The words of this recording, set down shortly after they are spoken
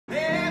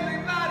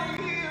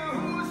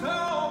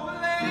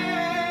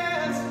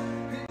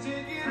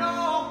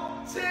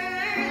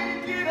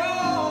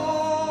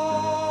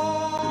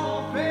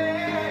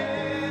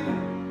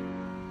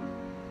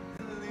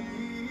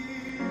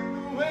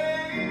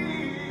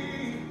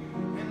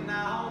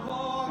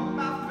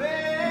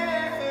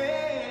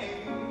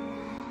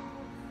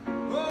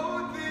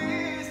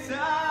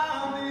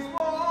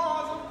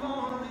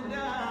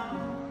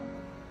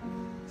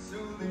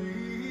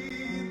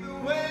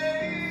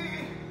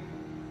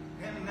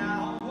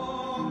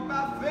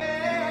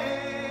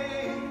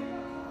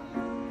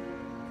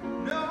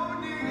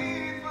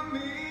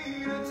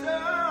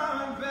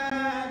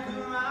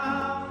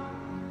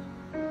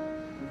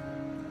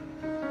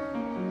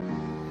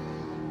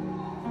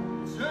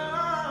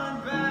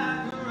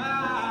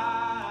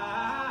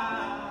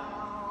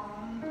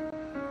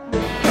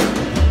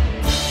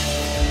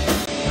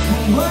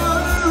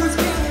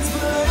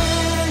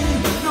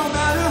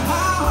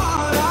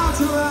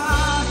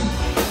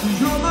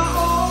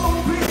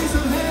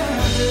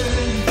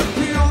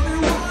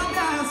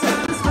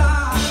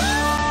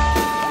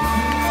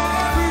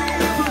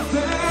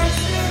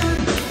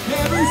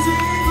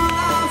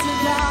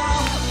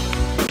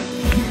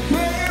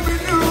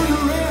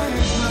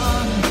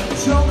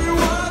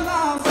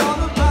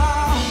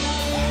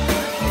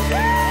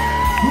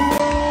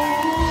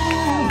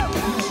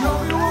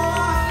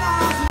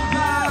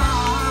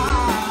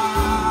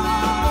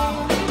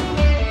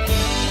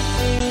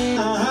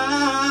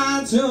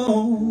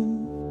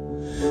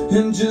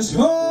and just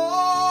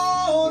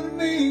hold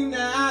me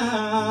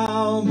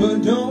now,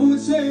 but don't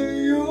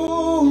say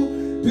you'll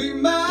be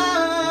mine.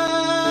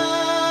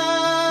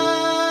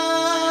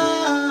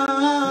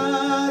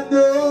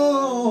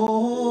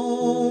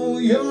 No,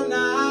 you're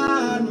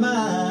not mine.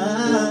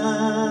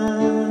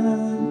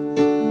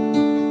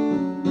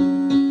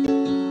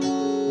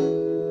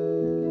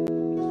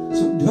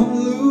 So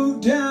don't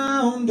look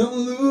down, don't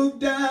look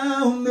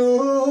down,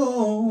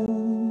 no.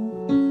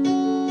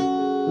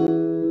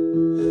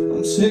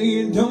 I'm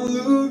saying don't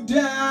look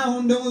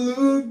down, no.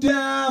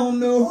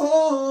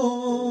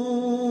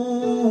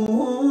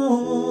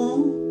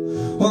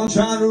 While I'm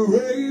trying to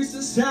erase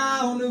the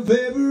sound of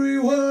every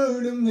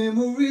word, of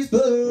memories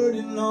blurred,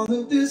 and all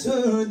of this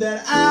hurt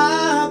that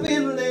I've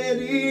been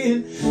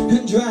letting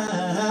and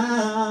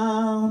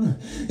drown.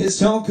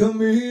 It's all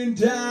coming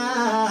down,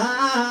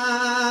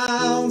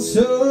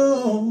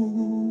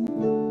 so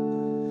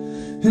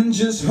and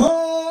just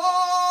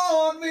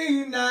hold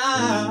me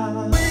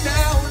now.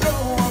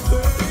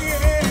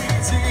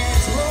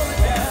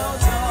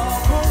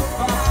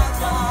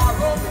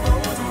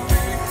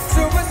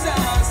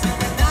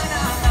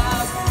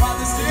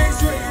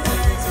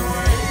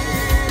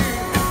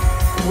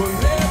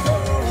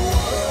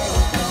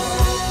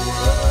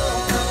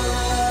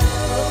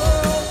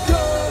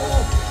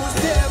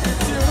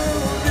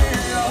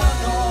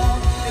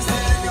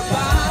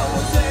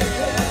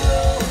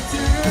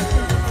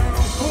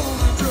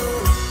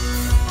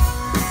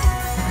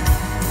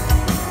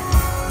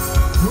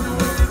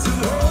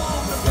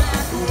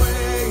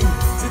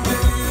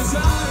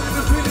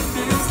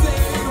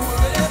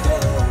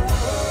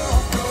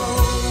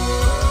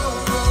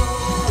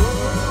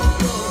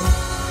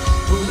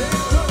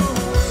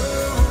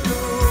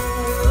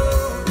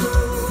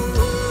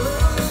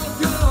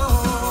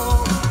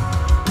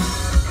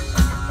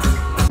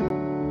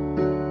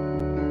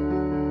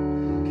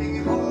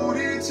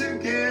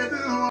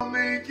 Together we'll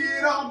make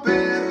it all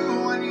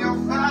better when you're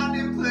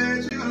finding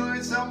pleasure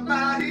in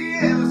somebody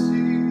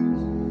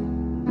else's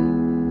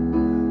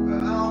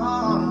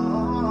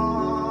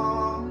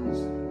arms.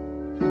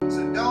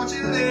 So don't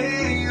you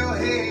lay your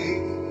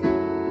head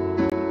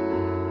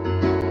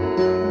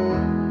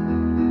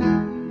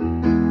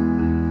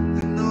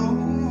no.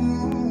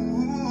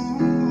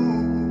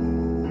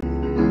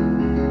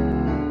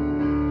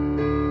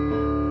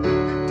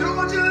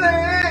 Don't you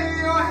lay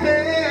your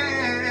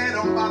head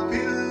on my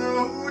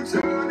pillow,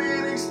 turn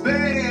and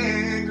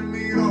expect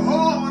me to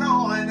hold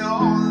on to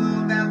all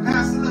of that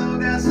past love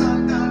that's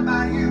undone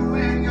by you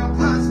and your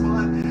plus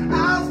one.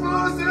 I'm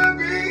supposed to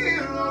be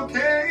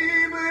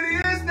okay, but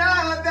it's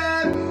not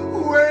that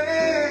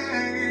way.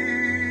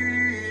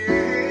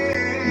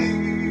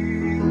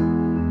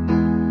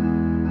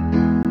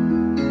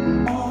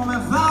 Home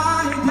and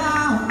fly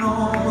down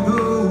all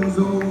those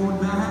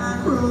old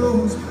back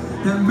roads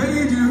that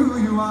made you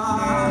who you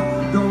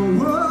are. Don't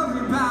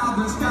worry about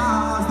the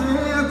scars,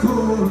 they're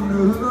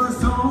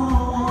cornerstones.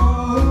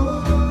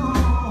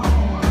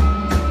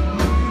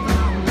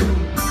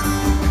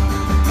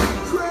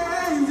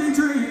 Crazy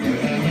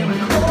dream,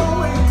 and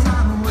always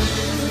on the way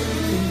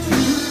to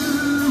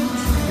sleep.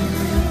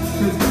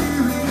 'Cause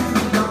here in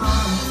the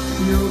dark,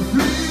 you'll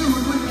feel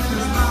with the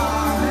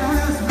smile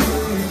that's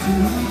made to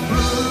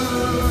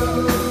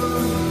burn.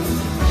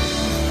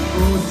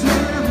 Oh,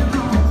 seven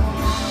on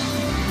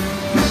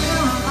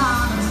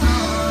Carolina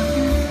sun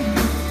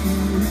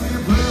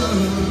in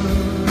blood.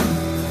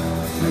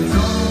 It's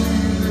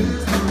only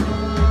this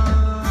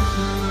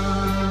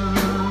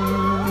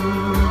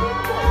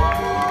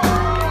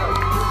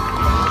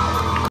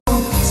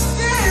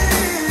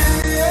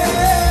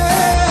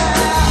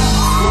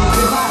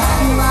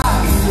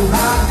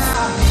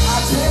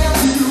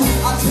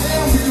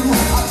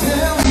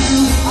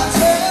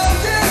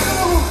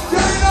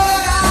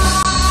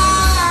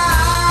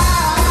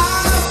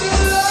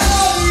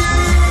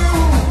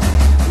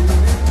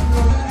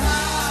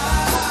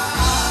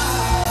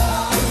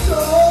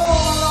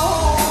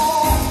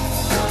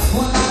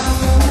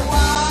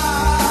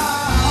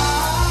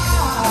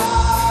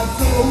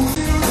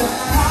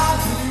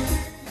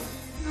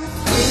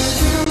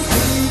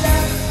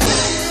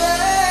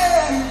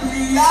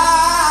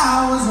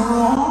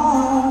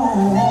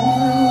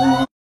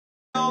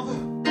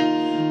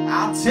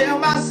I tell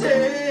myself,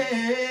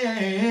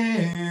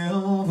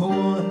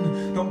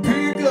 one, don't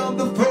pick up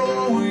the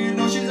phone. You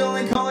know she's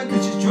only calling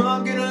 'cause she's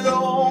drunk and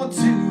alone.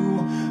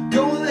 Two,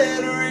 don't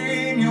let her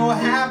in, you'll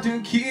have to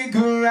kick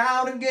her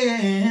out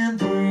again.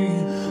 Three,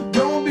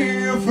 don't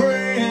be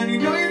afraid, you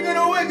know you're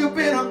gonna wake up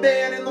in her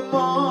bed in the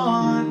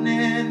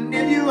morning.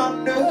 If you're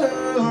under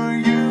her,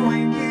 you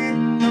ain't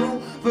getting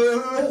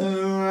over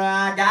her.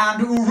 I got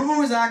no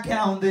rules, I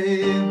count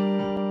them.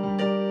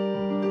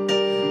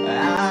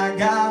 I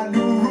got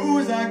no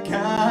rules, I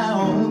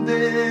count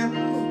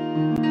them.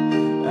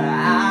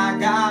 I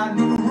got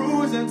no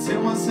rules, I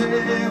tell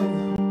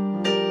myself.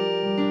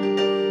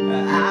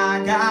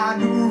 I got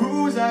no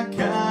rules, I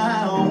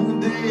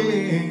count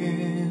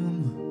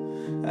them.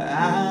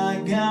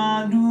 I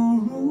got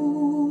no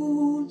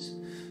rules,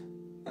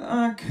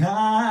 I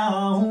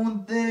count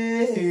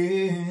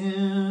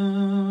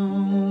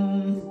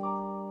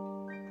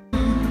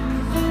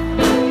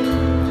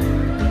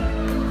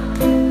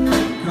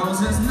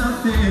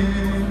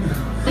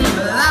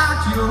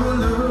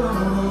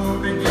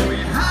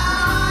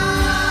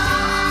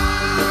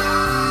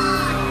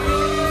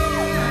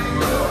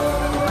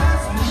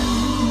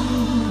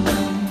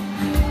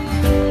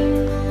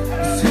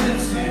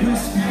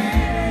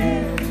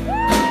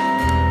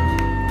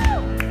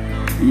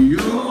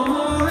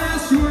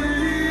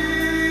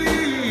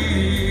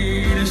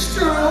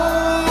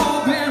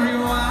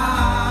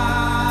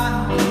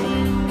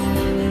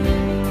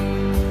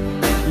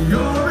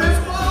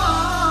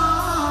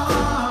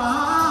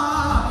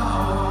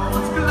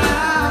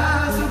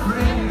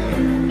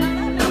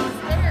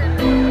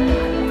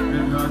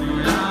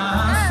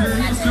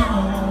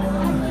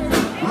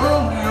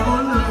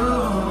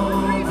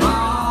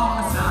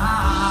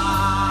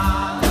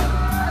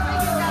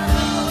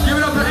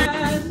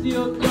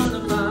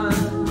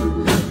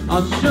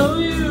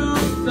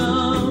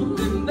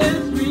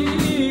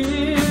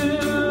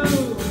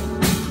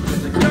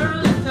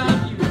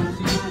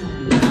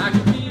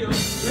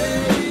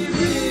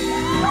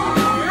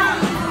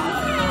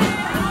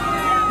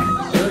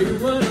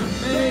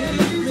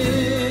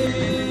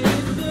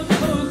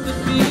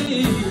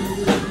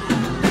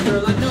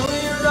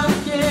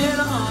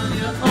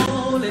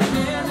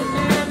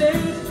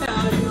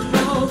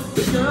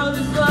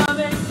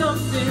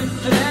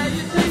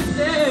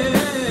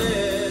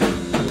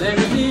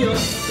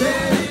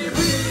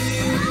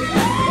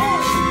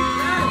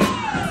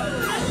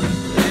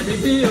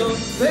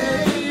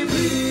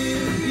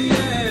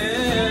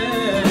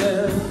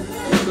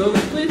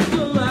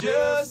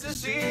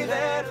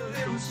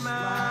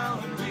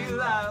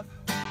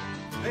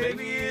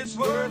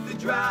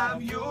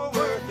drive, you're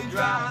worth the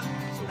drive.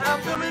 So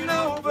I'm coming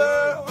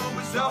over,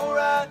 hope it's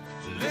alright.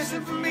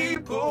 Listen for me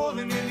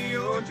pulling into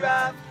your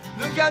drive.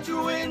 Look out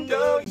your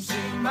window, you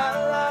see my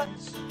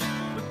lights.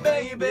 But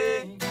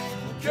baby,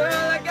 girl,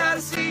 I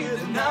gotta see you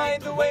tonight.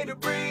 The way the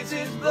breeze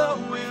is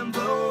blowing,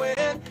 blowing,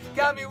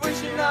 got me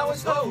wishing I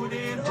was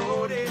holding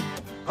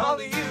all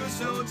of you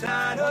so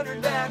tight under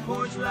that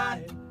porch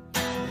light.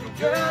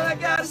 Girl, I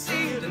gotta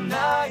see you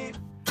tonight,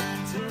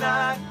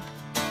 tonight,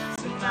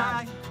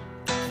 tonight.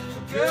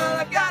 Girl,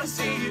 I gotta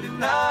see you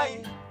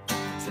tonight,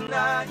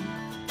 tonight,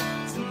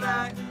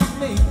 tonight.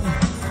 Me,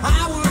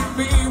 I would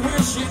be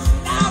wishing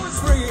I was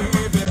free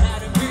if it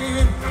hadn't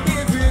been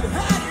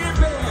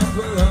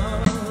for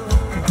love.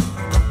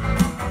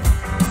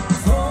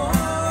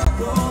 Oh,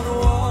 the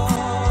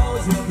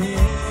walls of the